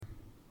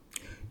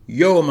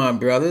Yo, my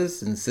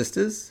brothers and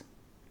sisters,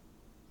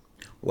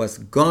 what's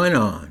going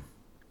on?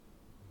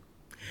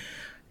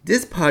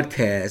 This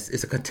podcast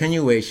is a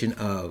continuation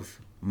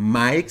of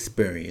my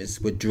experience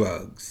with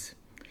drugs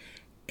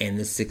in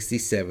the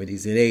 60s,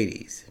 70s, and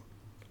 80s.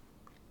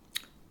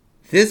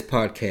 This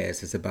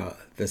podcast is about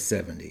the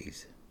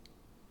 70s.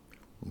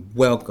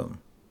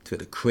 Welcome to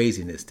the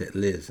craziness that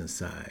lives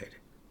inside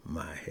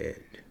my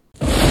head.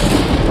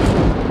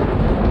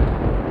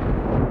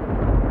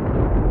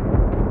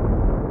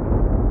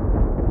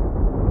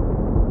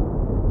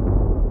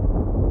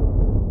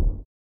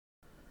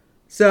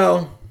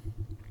 So,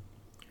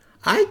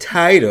 I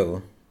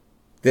title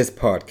this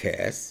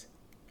podcast,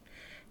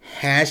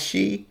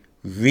 Hashish,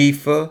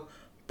 Reefer,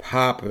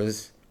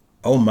 Poppers,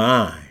 oh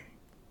my.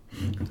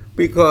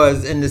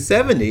 Because in the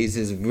 70s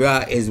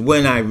is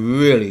when I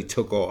really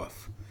took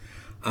off.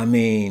 I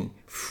mean,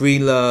 free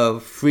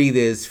love, free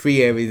this,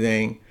 free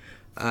everything.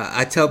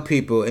 I tell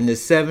people in the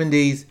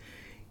 70s,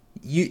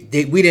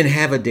 we didn't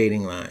have a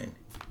dating line.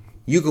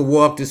 You could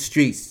walk the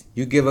streets.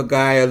 You give a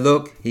guy a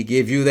look, he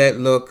give you that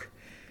look,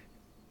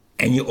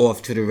 and you're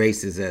off to the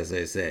races, as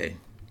they say.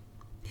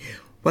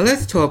 Well,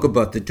 let's talk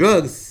about the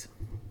drugs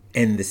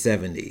in the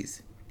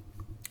 70s.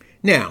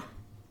 Now,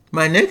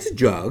 my next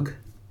drug,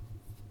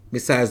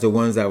 besides the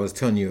ones I was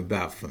telling you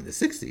about from the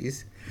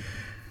 60s,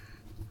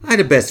 I had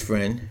a best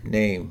friend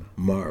named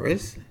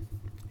Morris.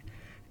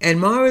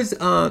 And Morris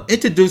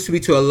introduced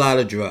me to a lot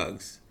of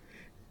drugs.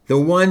 The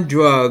one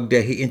drug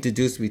that he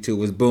introduced me to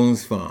was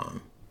Boone's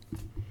Farm,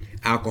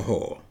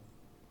 alcohol.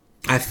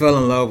 I fell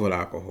in love with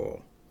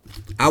alcohol.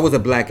 I was a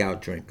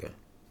blackout drinker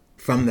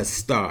from the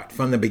start,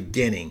 from the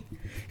beginning.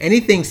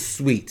 Anything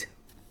sweet,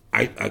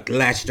 I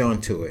latched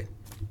onto it.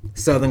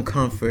 Southern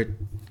Comfort.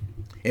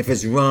 If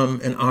it's rum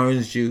and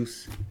orange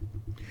juice.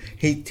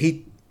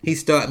 He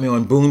started me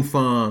on Boone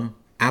Farm,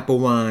 apple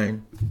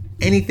wine,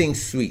 anything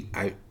sweet.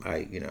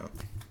 The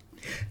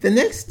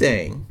next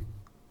thing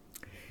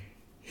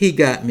he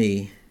got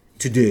me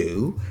to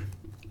do,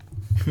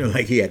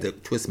 like he had to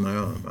twist my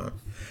arm,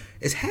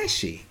 is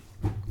Hashish.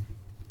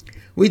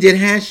 We did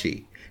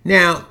Hashish.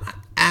 Now,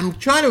 I'm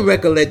trying to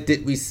recollect,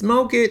 did we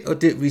smoke it or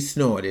did we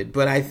snort it?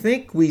 But I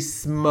think we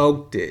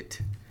smoked it.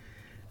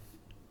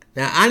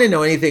 Now, I didn't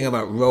know anything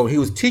about roll. He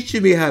was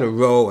teaching me how to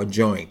roll a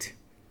joint,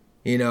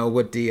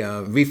 with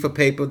the reefer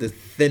paper, the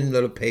thin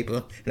little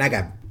paper. And I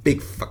got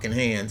big fucking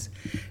hands.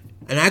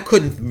 And I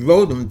couldn't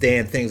roll them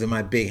damn things with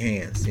my big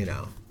hands,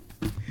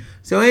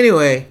 So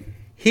anyway,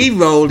 he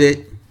rolled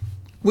it.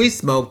 We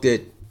smoked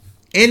it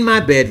in my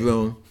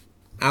bedroom.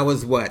 I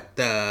was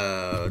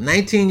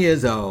 19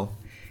 years old,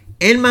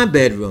 in my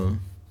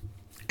bedroom,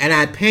 and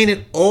I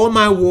painted all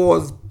my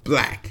walls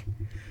black.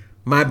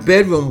 My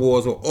bedroom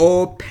walls were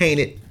all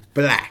painted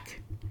black.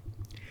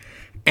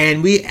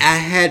 And I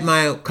had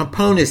my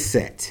component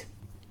set,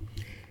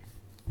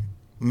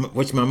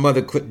 which my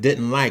mother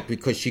didn't like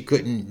because she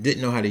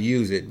didn't know how to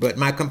use it. But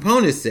my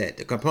component set,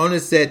 the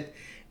component set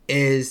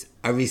is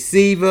a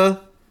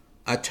receiver,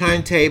 a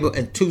turntable,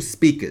 and 2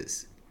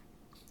 speakers.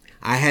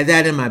 I had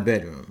that in my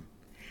bedroom.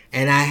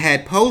 And I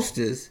had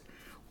posters,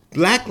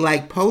 black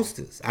light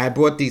posters. I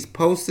bought these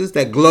posters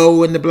that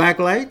glow in the black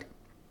light.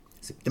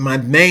 My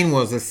main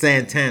was a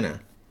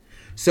Santana.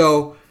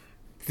 So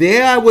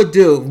there I would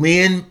do,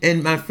 me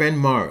and my friend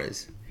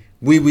Morris,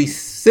 we were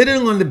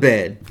sitting on the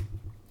bed,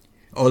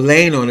 or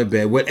laying on the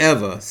bed,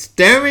 whatever,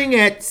 staring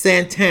at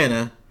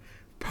Santana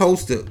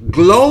poster,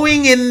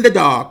 glowing in the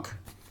dark,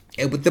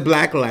 and with the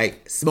black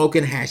light,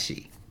 smoking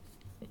Hashish.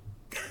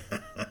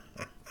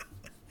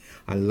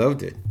 I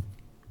loved it.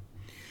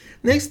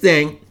 Next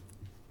thing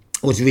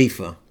was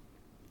Reefer.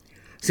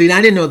 See,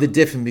 I didn't know the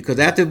difference because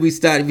after he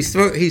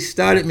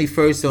started me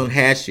first on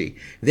Hashish.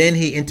 Then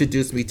he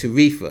introduced me to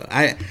Reefer.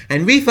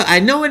 Reefer, I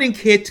know I didn't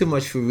care too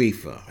much for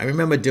Reefer. I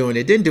remember doing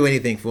it. It didn't do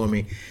anything for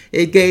me.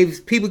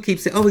 People keep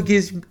saying, oh, it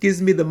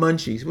gives me the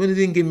munchies. Well, it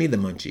didn't give me the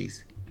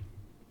munchies.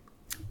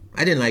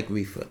 I didn't like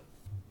Reefer.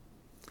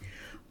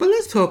 But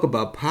let's talk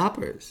about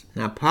poppers.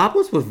 Now,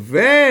 poppers were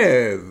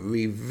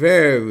very,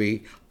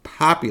 very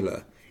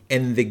popular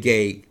in the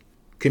gay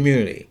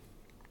community.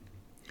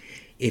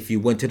 If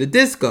you went to the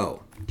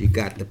disco, you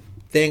got the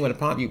thing with the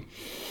pump,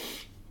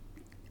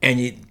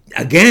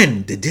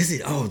 the dizzy,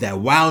 that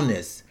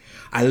wildness.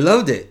 I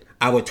loved it.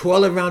 I would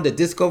twirl around the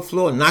disco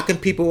floor, knocking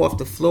people off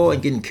the floor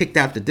and getting kicked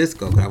out the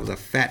disco because I was a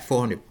fat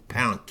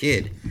 400-pound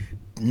kid,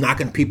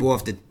 knocking people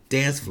off the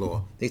dance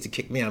floor. They used to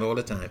kick me out all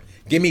the time.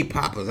 Give me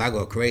poppers, I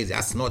go crazy.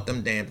 I snort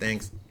them damn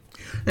things.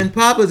 And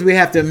poppers, we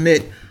have to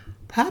admit,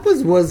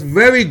 poppers was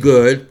very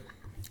good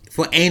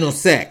for anal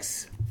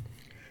sex.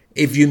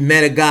 If you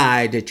met a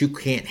guy that you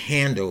can't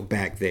handle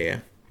back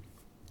there,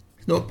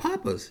 snort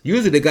poppers.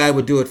 Usually the guy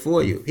would do it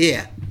for you.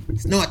 Here,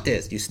 snort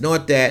this. You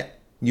snort that.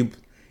 You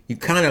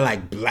kind of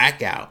like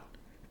black out.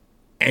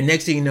 And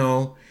next thing you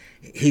know,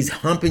 he's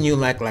humping you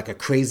like a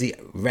crazy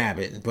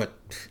rabbit. But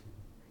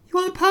you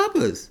want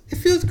poppers. It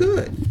feels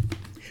good.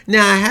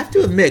 Now, I have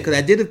to admit, because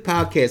I did a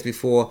podcast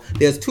before,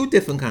 there's 2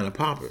 different kind of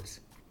poppers.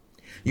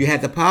 You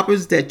have the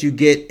poppers that you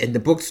get in the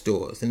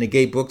bookstores, in the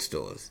gay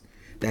bookstores.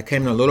 that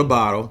came in a little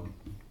bottle.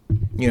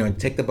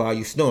 Take the bottle,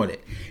 you snort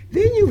it.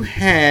 Then you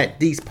had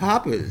these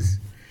poppers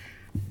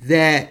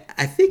that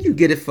I think you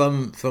get it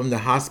from the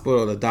hospital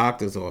or the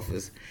doctor's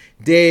office.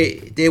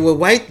 They were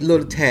white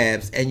little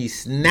tabs, and you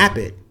snap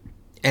it,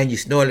 and you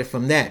snort it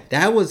from that.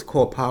 That was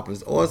called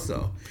poppers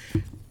also.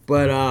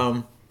 But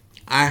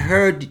I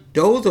heard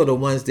those are the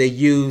ones they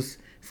use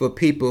for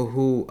people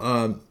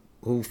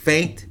who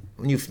faint.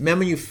 When you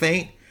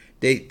faint,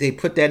 they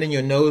put that in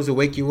your nose to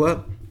wake you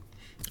up.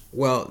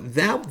 Well,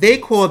 that they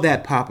call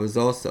that poppers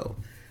also.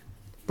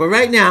 But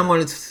right now, I'm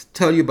going to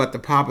tell you about the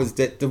poppers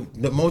that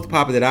the most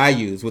popper that I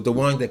use was the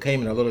ones that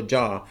came in a little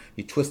jar.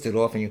 You twist it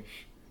off and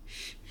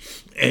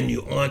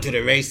you on to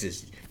the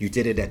races. You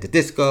did it at the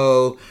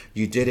disco.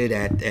 You did it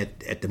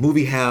at the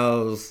movie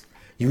house.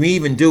 You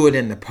even do it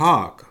in the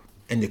park,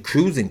 in the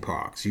cruising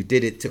parks. You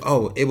did it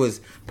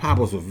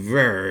poppers were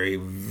very,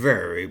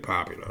 very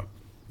popular.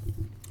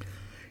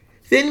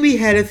 Then we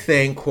had a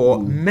thing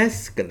called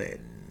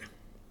mescaline.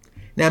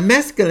 Now,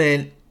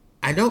 mescaline,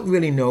 I don't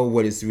really know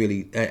what it's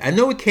really. I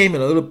know it came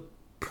in a little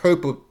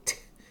purple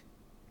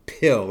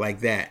pill like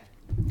that.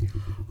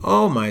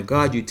 Oh my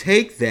God! You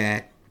take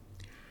that,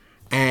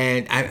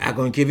 and I'm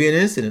going to give you an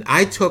incident.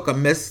 I took a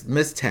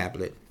mess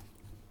tablet,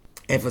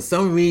 and for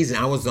some reason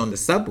I was on the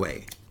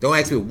subway. Don't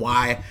ask me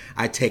why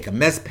I take a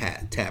mess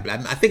tablet.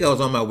 I think I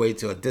was on my way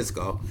to a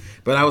disco,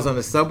 but I was on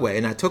the subway,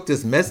 and I took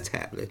this mess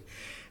tablet,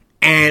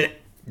 and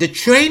the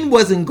train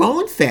wasn't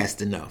going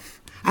fast enough.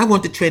 I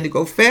want the train to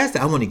go faster.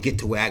 I want to get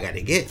to where I got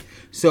to get.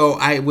 So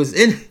I was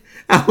in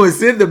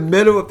the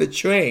middle of the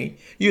train.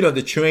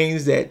 The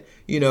trains that,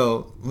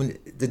 when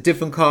the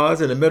different cars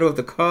in the middle of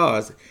the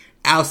cars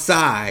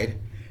outside.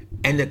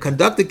 And the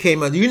conductor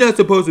came out. You're not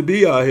supposed to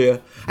be out here.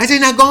 I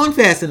said, not going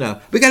fast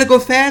enough. We got to go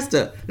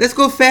faster. Let's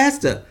go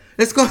faster.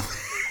 Let's go.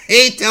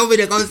 He told me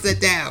to go sit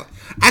down.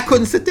 I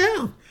couldn't sit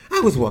down. I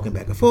was walking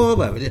back and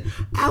forth.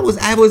 I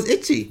was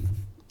itchy.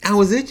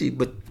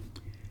 But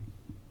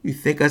you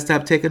think I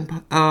stopped taking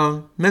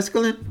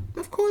mescaline?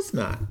 Of course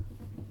not.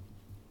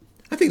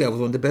 I think that was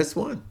one of the best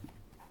ones.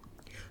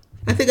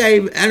 I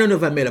don't know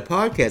if I made a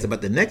podcast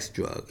about the next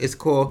drug. They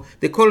call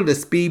it a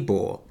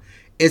speedball.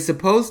 It's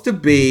supposed to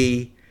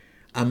be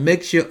a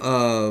mixture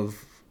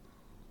of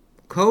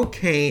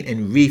cocaine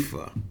and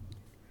reefer.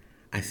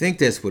 I think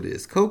that's what it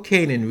is.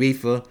 Cocaine and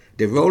reefer.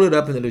 They roll it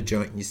up into the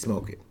joint and you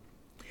smoke it.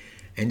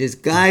 And this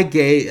guy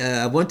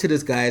I went to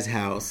this guy's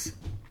house,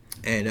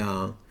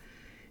 and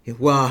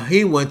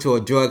he went to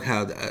a drug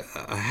house,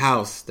 a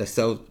house that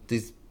sold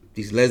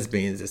these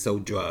lesbians that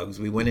sold drugs.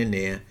 We went in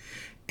there,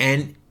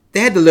 and they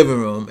had the living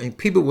room, and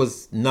people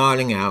was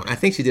nodding out. I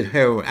think she did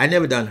heroin. I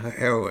never done her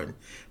heroin,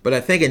 but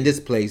I think in this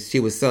place she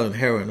was selling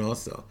heroin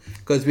also,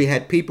 because we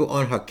had people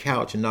on her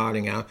couch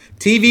nodding out,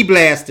 TV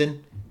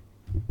blasting,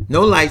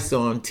 no lights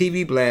on,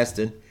 TV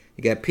blasting.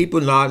 You got people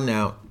nodding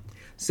out.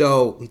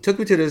 So he took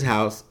me to this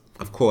house.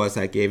 Of course,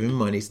 I gave him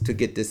money to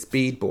get this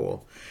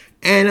speedball,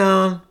 and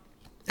I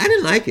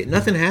didn't like it.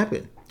 Nothing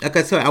happened. Like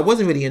I said, I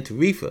wasn't really into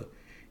reefer.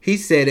 He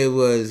said it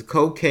was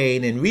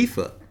cocaine and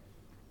reefer.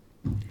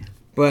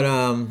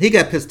 But he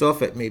got pissed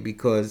off at me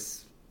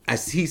because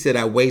he said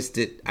I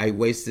wasted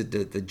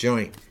the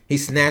joint. He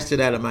snatched it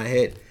out of my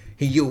head.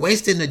 You're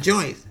wasting the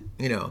joint,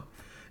 And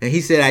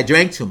he said I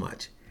drank too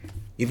much.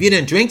 If you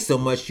didn't drink so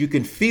much, you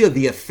can feel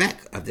the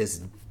effect of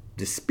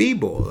the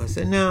speedball. I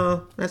said,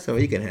 no, that's all.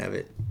 You can have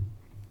it.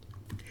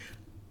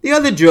 The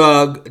other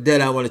drug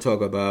that I want to talk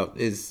about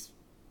is,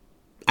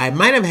 I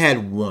might have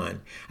had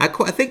one. I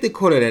think they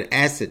called it an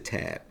acid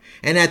tab.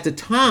 And at the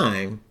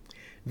time,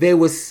 they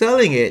were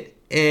selling it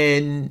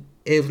in,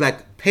 it was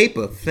like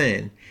paper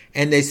thin.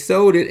 And they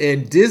sold it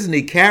in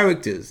Disney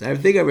characters. I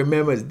think I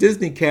remember it's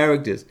Disney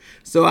characters.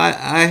 So I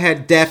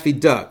had Daffy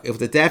Duck. It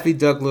was a Daffy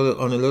Duck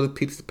on a little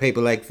piece of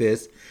paper like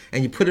this.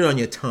 And you put it on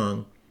your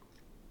tongue.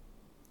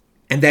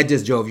 And that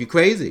just drove you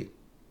crazy.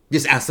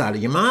 Just outside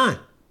of your mind.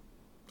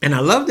 And I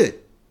loved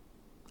it.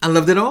 I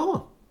loved it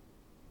all.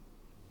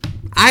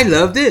 I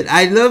loved it.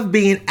 I love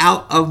being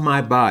out of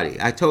my body.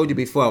 I told you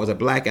before I was a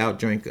blackout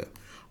drinker.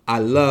 I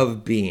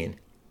love being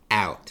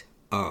out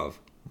of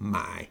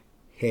my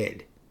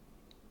head.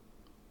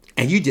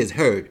 And you just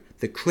heard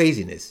the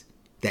craziness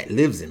that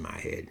lives in my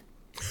head.